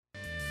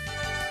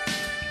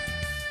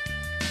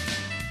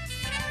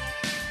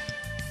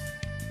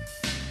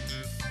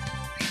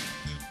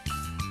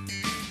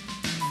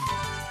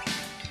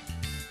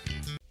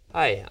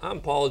Hi,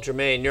 I'm Paul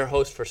Germain, your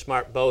host for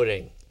Smart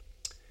Boating.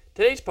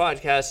 Today's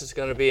podcast is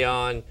going to be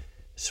on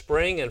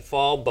spring and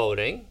fall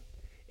boating,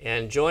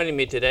 and joining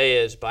me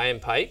today is Brian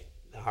Pike,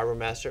 the harbor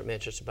master at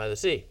Manchester by the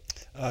Sea.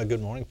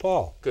 Good morning,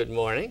 Paul. Good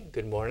morning.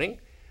 Good morning.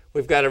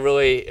 We've got a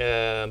really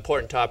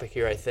important topic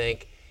here, I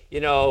think. You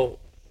know,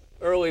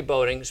 early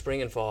boating,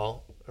 spring and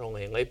fall,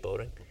 early and late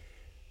boating,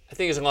 I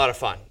think is a lot of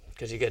fun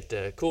because you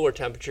get cooler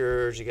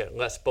temperatures, you get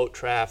less boat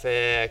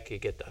traffic, you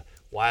get the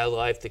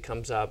wildlife that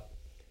comes up.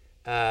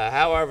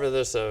 However,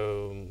 there's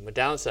a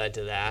downside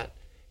to that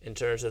in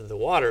terms of the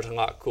water's a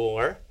lot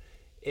cooler,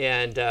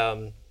 and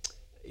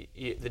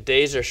the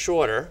days are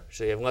shorter,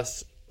 so you have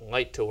less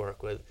light to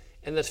work with,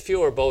 and there's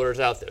fewer boaters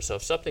out there. So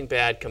if something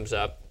bad comes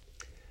up,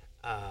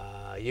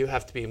 you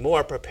have to be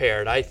more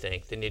prepared, I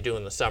think, than you do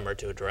in the summer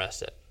to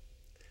address it.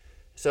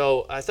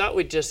 So I thought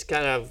we'd just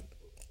kind of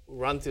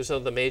run through some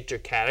of the major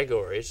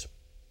categories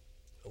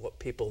of what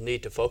people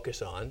need to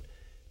focus on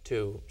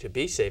to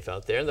be safe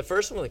out there. And the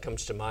first one that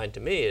comes to mind to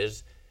me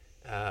is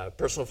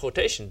personal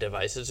flotation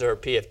devices, or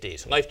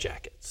PFDs, life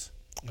jackets.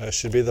 That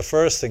should be the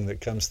first thing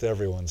that comes to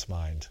everyone's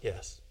mind.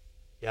 Yes.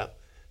 Yeah.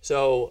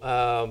 So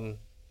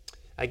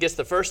I guess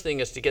the first thing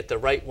is to get the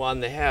right one.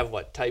 They have,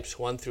 types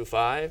 1 through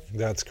 5?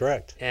 That's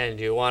correct. And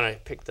you want to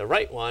pick the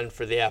right one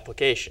for the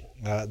application.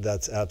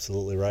 That's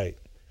absolutely right.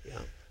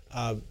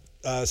 Yeah.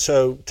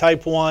 So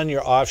type 1,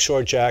 your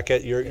offshore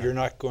jacket, you're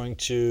not going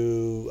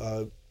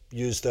to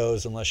use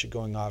those unless you're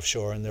going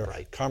offshore, and they're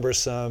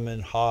cumbersome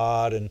and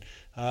hot, and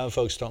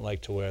folks don't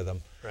like to wear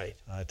them. Right.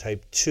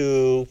 Type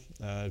 2,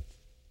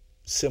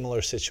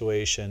 similar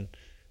situation.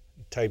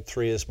 Type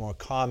 3 is more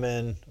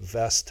common,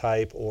 vest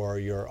type, or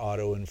your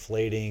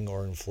auto-inflating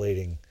or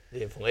inflating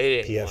the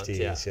inflating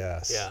PFDs, ones,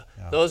 yes.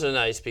 Yeah. Those are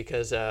nice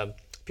because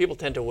people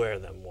tend to wear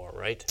them more,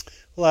 right?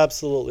 Well,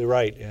 absolutely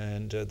right,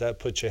 and that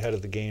puts you ahead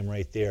of the game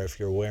right there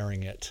if you're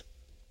wearing it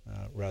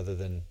rather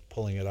than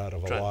pulling it out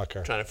of a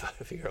locker. Trying to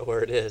figure out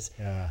where it is.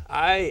 Yeah.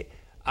 I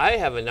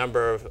have a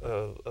number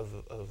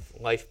of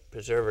life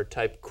preserver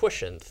type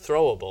cushions,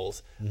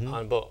 throwables,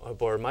 on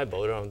board my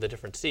boat on the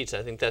different seats.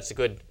 I think that's a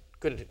good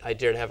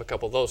idea to have a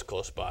couple of those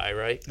close by,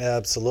 right?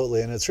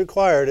 Absolutely, and it's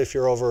required if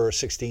you're over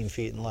 16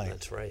 feet in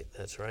length.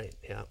 That's right,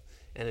 yeah.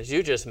 And as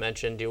you just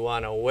mentioned, you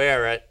want to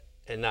wear it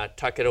and not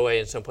tuck it away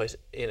in someplace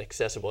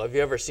inaccessible. Have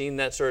you ever seen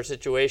that sort of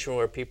situation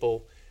where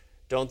people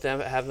don't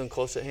have them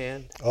close at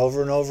hand?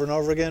 Over and over and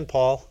over again,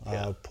 Paul.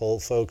 Yeah. Pull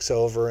folks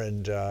over,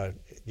 and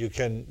you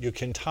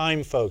can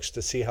time folks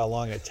to see how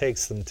long it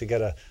takes them to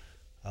get a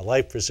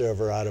life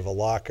preserver out of a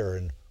locker,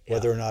 and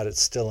whether or not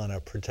it's still in a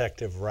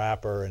protective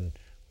wrapper and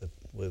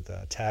with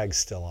tags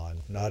still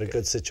on. Not a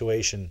good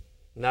situation.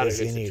 Not if a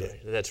good you need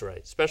situation. it. That's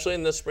right. Especially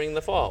in the spring and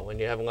the fall when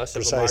you have less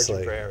of a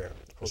margin for error.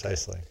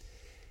 Precisely. Okay.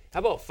 How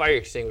about fire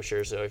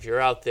extinguishers? So if you're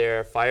out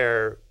there,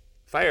 fire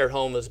at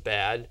home is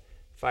bad.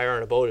 Fire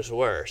on a boat is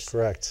worse.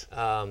 Correct.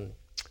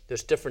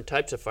 There's different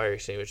types of fire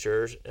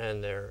extinguishers,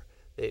 and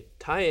they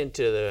tie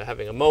into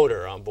having a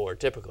motor on board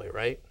typically,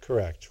 right?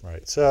 Correct,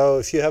 right. So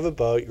if you have a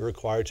boat, you're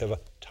required to have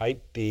a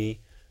Type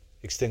B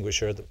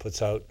extinguisher that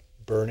puts out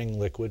burning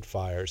liquid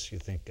fires. You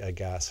think a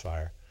gas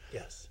fire.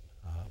 Yes.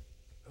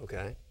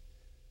 Okay.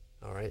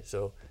 All right.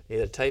 So you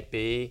need a Type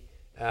B.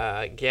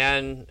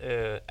 Again,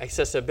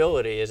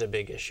 accessibility is a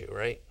big issue,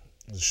 right?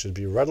 It should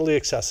be readily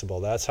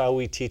accessible. That's how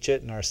we teach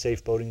it in our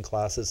safe boating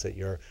classes, that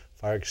your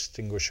fire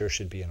extinguisher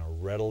should be in a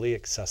readily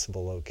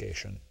accessible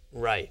location.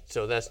 Right.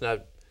 So that's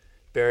not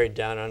buried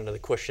down under the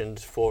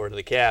cushions forward of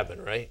the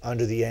cabin, right?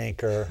 Under the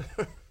anchor.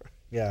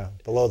 Yeah,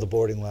 below the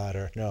boarding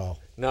ladder. No.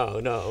 No,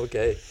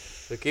 okay.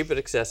 So keep it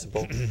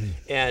accessible.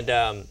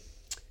 And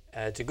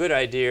it's a good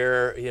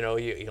idea,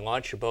 you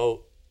launch your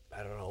boat,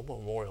 I don't know,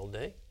 Memorial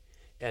Day,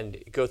 and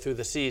go through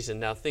the season.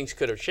 Now, things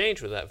could have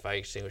changed with that fire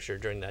extinguisher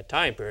during that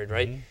time period,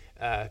 right?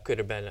 Could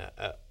have been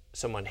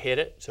someone hit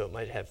it, so it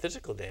might have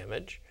physical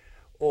damage,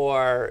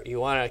 or you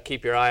want to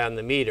keep your eye on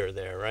the meter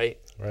there, right?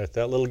 Right,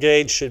 that little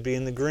gauge should be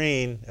in the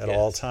green at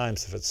all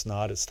times. If it's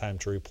not, it's time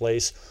to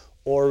replace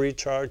or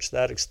recharge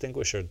that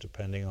extinguisher,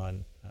 depending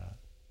on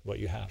what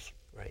you have.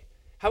 Right.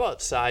 How about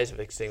size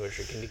of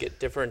extinguisher? Can you get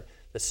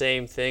the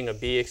same thing, a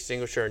B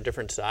extinguisher in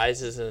different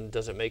sizes, and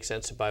does it make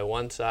sense to buy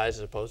one size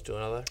as opposed to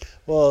another?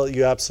 Well,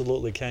 you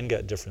absolutely can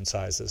get different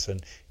sizes,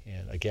 and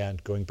again,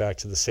 going back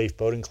to the safe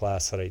boating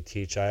class that I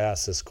teach, I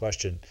ask this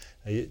question: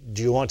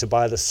 do you want to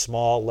buy the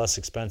small, less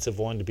expensive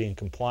one to be in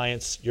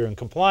compliance? You're in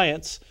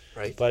compliance,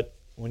 right? But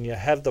when you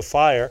have the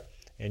fire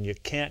and you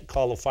can't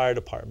call the fire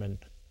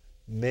department,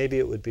 maybe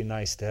it would be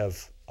nice to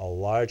have a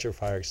larger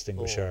fire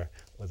extinguisher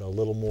with a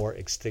little more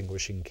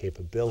extinguishing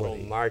capability. A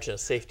little margin of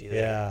safety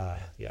there.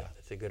 Yeah.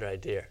 That's a good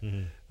idea.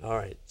 All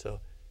right, so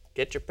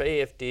get your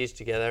PFDs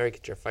together,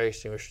 get your fire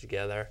extinguishers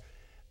together.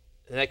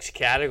 The next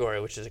category,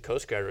 which is a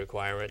Coast Guard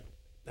requirement,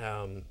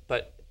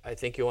 but I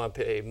think you want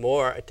to pay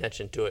more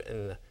attention to it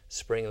in the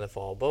spring and the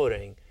fall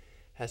boating,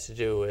 has to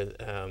do with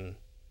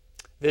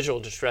visual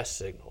distress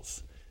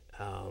signals.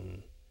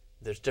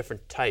 There's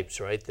different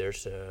types, right?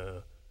 There's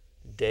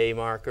day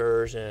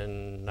markers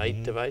and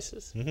night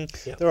devices.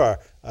 Yeah. There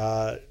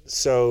are.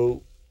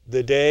 So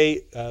the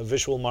day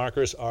visual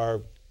markers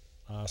are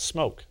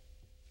smoke.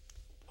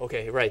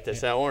 Okay, right.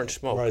 That's that orange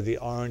smoke. Right, the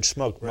orange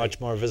smoke, Right.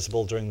 much more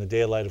visible during the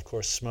daylight. Of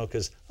course, smoke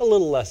is a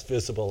little less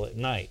visible at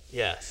night.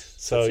 Yes,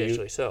 So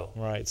substantially so.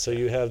 Right, so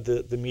you have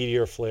the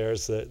meteor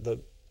flares,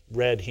 the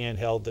red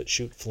handheld that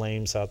shoot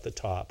flames out the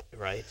top.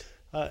 Right.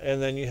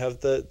 And then you have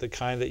the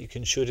kind that you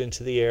can shoot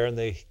into the air, and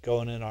they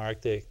go in an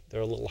arc. They're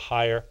a little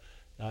higher,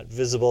 not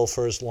visible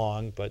for as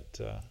long, but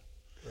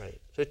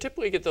Right. So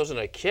typically you get those in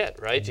a kit,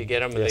 right? You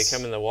get them and Yes. they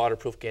come in the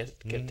waterproof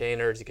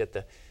containers. You get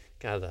the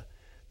kind of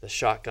the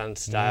shotgun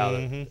style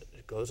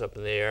that goes up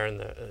in the air,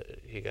 and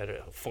you got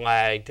a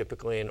flag,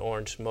 typically in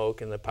orange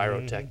smoke, and the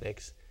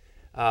pyrotechnics.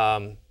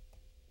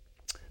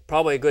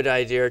 Probably a good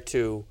idea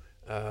to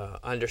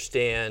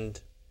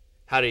understand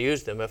how to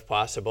use them if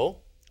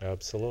possible.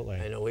 absolutely.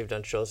 I know we've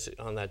done shows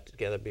on that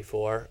together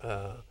before.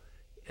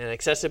 And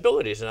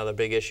accessibility is another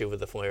big issue with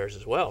the flares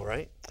as well,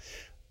 right?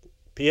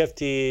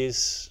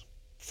 PFDs,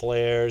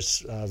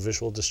 flares,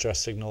 visual distress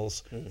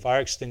signals,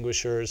 fire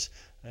extinguishers,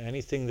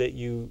 anything that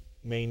you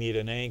may need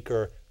an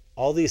anchor,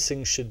 all these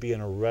things should be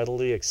in a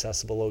readily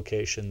accessible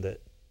location that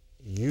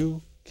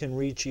you can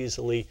reach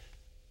easily,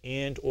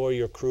 and or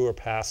your crew or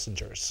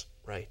passengers.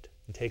 Right.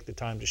 And take the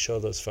time to show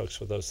those folks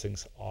what those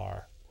things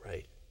are.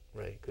 Right,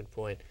 right, good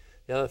point.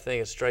 The other thing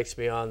that strikes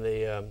me on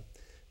the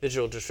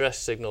visual distress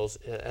signals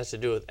has to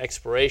do with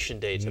expiration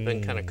dates. I've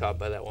been kind of caught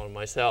by that one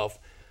myself.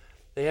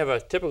 They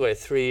have typically a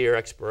 3-year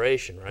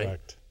expiration, right?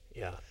 Correct.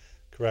 Yeah.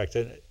 Correct.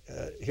 And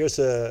here's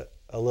a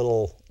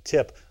little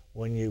tip.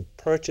 When you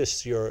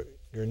purchase your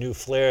new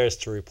flares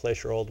to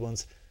replace your old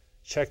ones,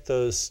 check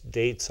those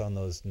dates on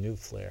those new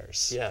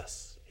flares.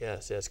 Yes,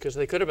 because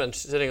they could have been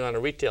sitting on a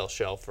retail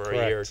shelf for a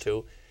year or Correct.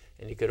 two,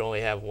 and you could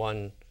only have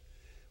one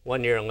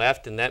year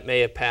left, and that may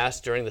have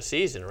passed during the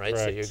season, right?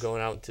 So Correct. you're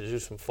going out to do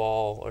some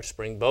fall or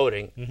spring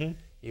boating.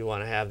 You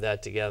want to have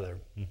that together.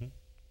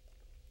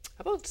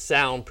 How about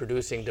sound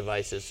producing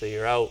devices? So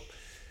you're out,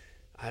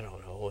 I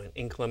don't know, in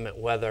inclement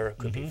weather, it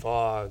could be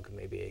fog,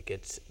 maybe it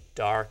gets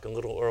dark a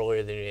little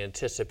earlier than you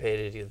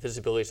anticipated, the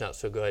visibility's not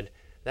so good.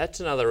 That's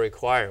another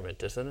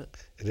requirement, isn't it?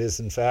 It is,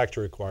 in fact,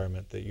 a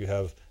requirement that you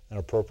have an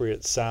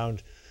appropriate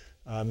sound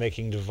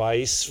making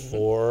device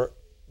for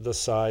the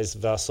size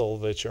vessel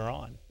that you're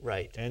on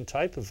Right, and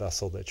type of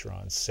vessel that you're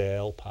on,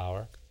 sail,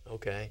 power.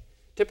 okay.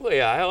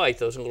 Typically, I like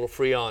those little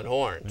Freon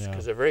horns Yeah.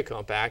 because they're very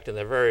compact and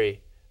they're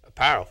very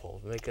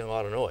powerful, making a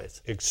lot of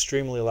noise.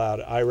 Extremely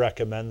loud. I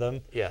recommend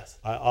them. Yes,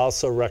 I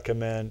also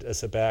recommend,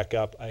 as a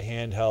backup, a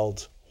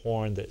handheld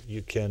horn that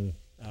you can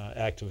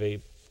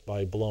activate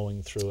by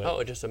blowing through it.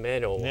 oh, just a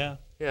manual one. Yeah.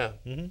 Yeah,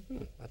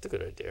 that's a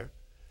good idea.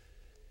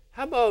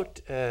 How about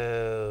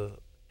an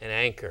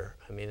anchor?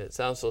 I mean, it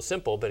sounds so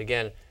simple, but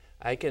again,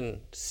 I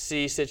can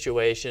see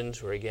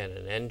situations where, again,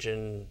 an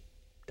engine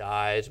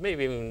dies,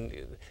 maybe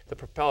even the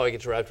propeller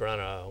gets wrapped around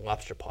a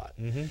lobster pot.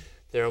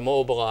 They're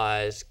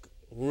immobilized,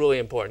 really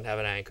important to have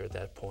an anchor at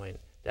that point.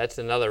 That's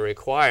another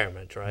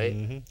requirement,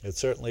 right? It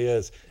certainly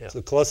is. Yeah. It's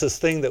the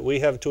closest thing that we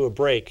have to a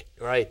break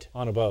Right,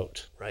 on a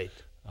boat right.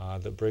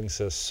 that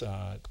brings us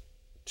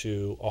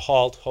to a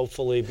halt,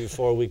 hopefully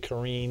before we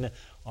careen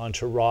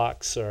onto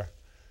rocks or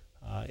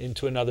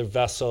into another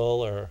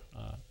vessel, or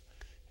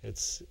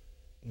it's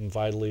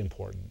vitally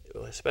important.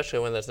 Especially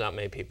when there's not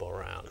many people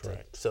around.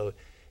 Correct. So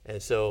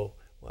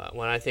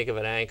when I think of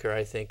an anchor,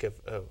 I think of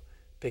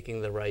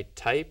picking the right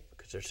type,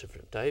 because there's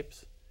different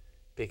types,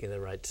 picking the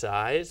right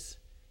size,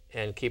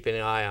 and keeping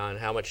an eye on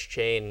how much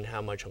chain and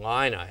how much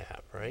line I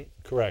have, right?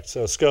 Correct.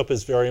 So scope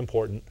is very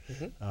important.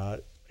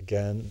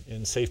 Again,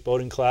 in safe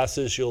boating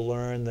classes, you'll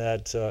learn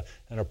that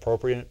an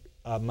appropriate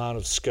amount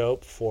of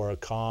scope for a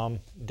calm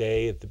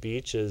day at the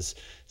beach is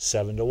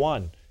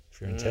 7-to-1.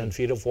 If you're in 10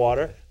 feet of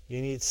water,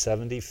 you need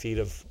 70 feet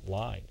of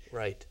line.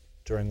 Right.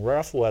 During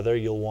rough weather,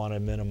 you'll want a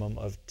minimum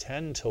of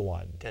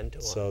 10-to-1.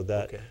 10-to-1. So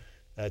that okay.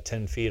 at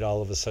 10 feet,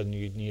 all of a sudden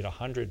you'd need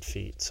 100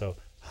 feet. So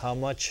how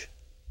much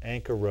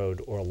anchor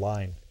rod or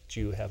line do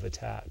you have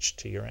attached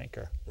to your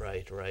anchor?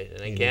 Right, right.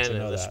 And need again, to in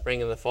know the that.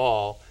 spring and the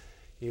fall,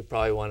 you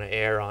probably want to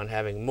err on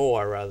having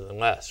more rather than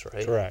less,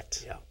 right?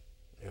 Correct. Yeah.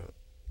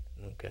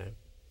 Okay.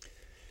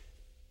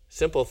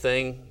 Simple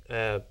thing,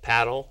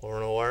 paddle or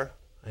an oar.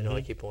 I know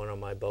I keep one on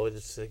my boat.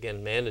 It's,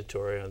 again,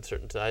 mandatory on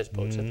certain size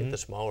boats. I think the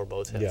smaller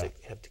boats have, Yeah.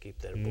 to keep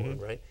that aboard,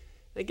 right?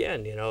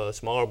 Again, a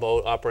smaller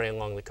boat operating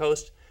along the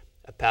coast,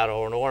 a paddle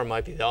or an oar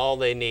might be all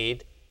they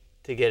need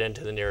to get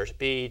into the nearest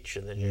beach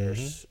and the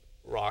nearest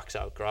rocks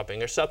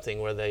outcropping or something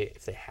where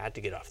if they had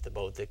to get off the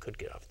boat, they could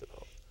get off the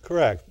boat.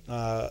 Correct.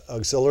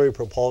 Auxiliary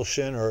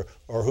propulsion, or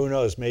who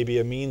knows, maybe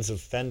a means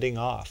of fending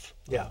off.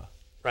 Yeah,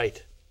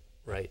 right.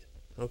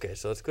 Okay,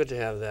 so it's good to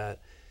have that.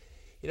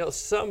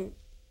 Some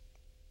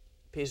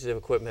pieces of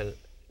equipment,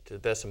 to the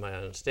best of my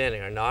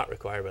understanding, are not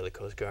required by the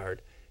Coast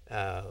Guard,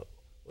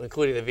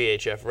 including the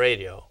VHF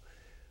radio.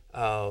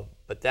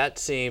 But that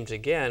seems,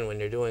 again, when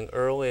you're doing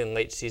early and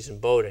late season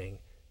boating,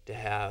 to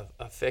have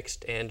a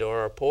fixed and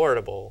or a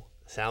portable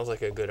sounds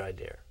like a good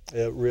idea.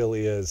 It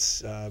really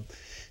is.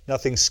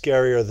 nothing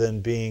scarier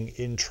than being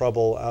in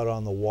trouble out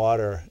on the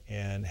water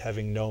and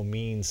having no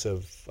means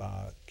of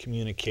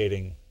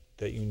communicating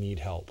that you need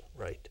help.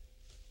 Right.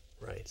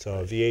 Right. So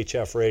right. a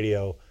VHF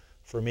radio,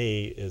 for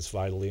me, is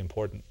vitally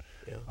important.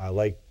 Yeah. I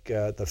like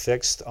the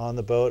fixed on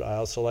the boat. I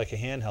also like a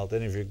handheld.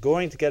 And if you're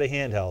going to get a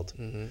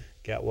handheld,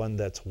 get one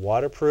that's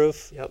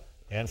waterproof Yep.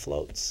 and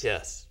floats.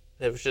 Yes.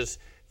 It was just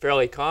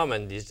fairly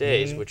common these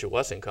days, which it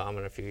wasn't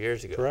common a few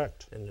years ago.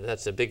 Correct. And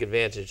that's a big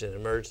advantage in an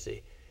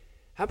emergency.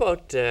 How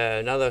about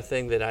another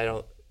thing that I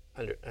don't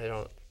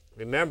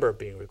remember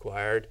being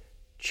required?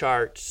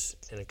 Charts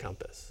and a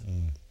compass.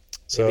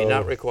 Maybe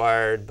not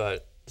required,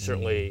 but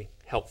certainly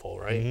helpful,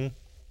 right?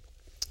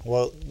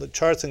 Well, the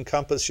charts and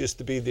compass used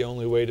to be the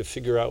only way to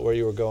figure out where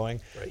you were going.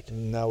 Right.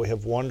 And now we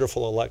have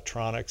wonderful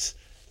electronics.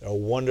 They're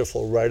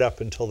wonderful right up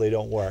until they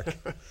don't work.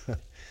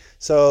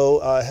 So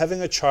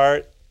having a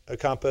chart, a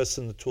compass,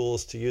 and the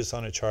tools to use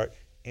on a chart,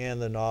 and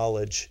the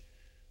knowledge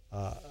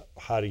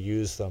how to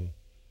use them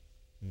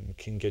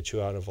can get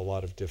you out of a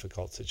lot of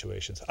difficult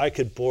situations. I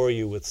could bore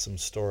you with some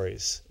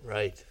stories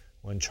Right.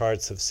 when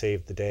charts have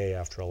saved the day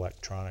after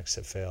electronics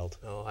have failed.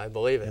 Oh, I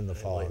believe it. In the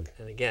I believe fog. it.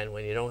 And again,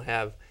 when you don't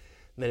have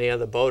many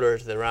other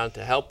boaters that are around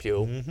to help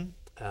you,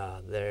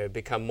 they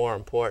become more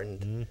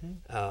important.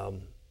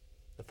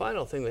 The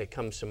final thing that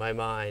comes to my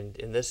mind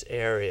in this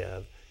area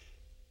of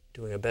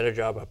doing a better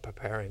job of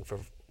preparing for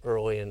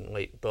early and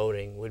late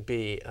boating would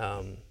be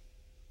a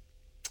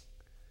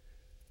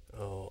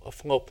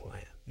float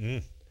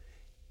plan.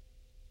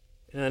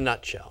 In a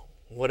nutshell,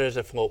 what is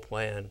a float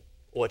plan?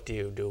 What do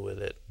you do with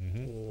it?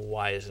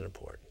 Why is it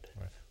important?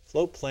 Right.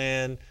 Float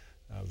plan,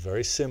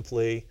 very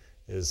simply,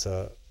 is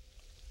a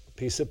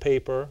piece of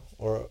paper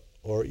or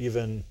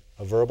even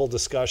a verbal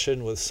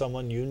discussion with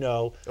someone you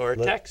know. Or a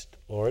text.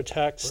 Or a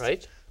text.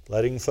 Right.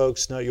 Letting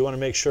folks know. You want to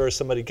make sure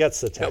somebody gets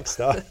the text.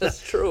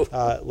 That's true.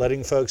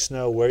 Letting folks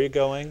know where you're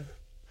going,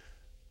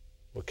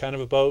 what kind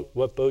of a boat,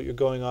 what boat you're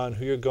going on,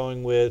 who you're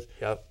going with,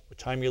 Yep. what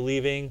time you're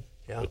leaving,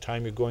 what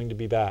time you're going to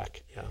be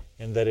back. Yeah.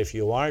 And that if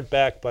you aren't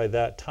back by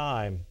that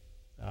time,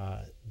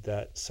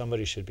 that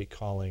somebody should be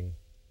calling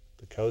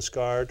the Coast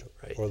Guard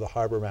or the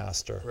harbor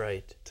master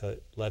Right. to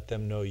let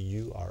them know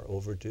you are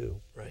overdue.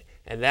 Right.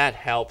 And that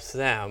helps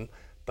them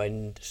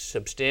by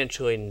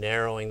substantially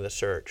narrowing the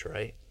search,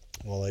 right?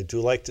 Well, I do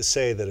like to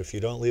say that if you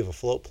don't leave a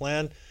float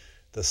plan,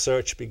 the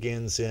search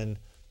begins in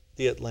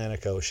the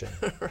Atlantic Ocean.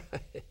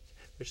 Right.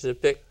 Which is a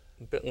bit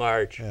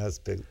large. Yeah, that's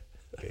big.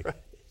 Right.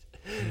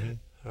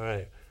 All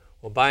right.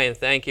 Well, Brian,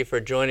 thank you for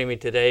joining me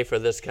today for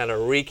this kind of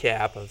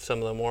recap of some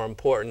of the more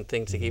important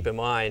things to keep in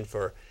mind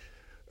for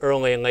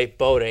early and late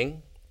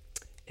boating.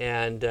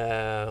 And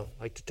I'd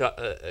like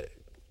to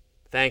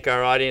thank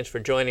our audience for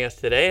joining us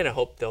today, and I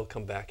hope they'll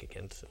come back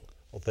again soon.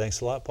 Well,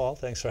 thanks a lot, Paul.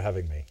 Thanks for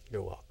having me.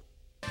 You're welcome.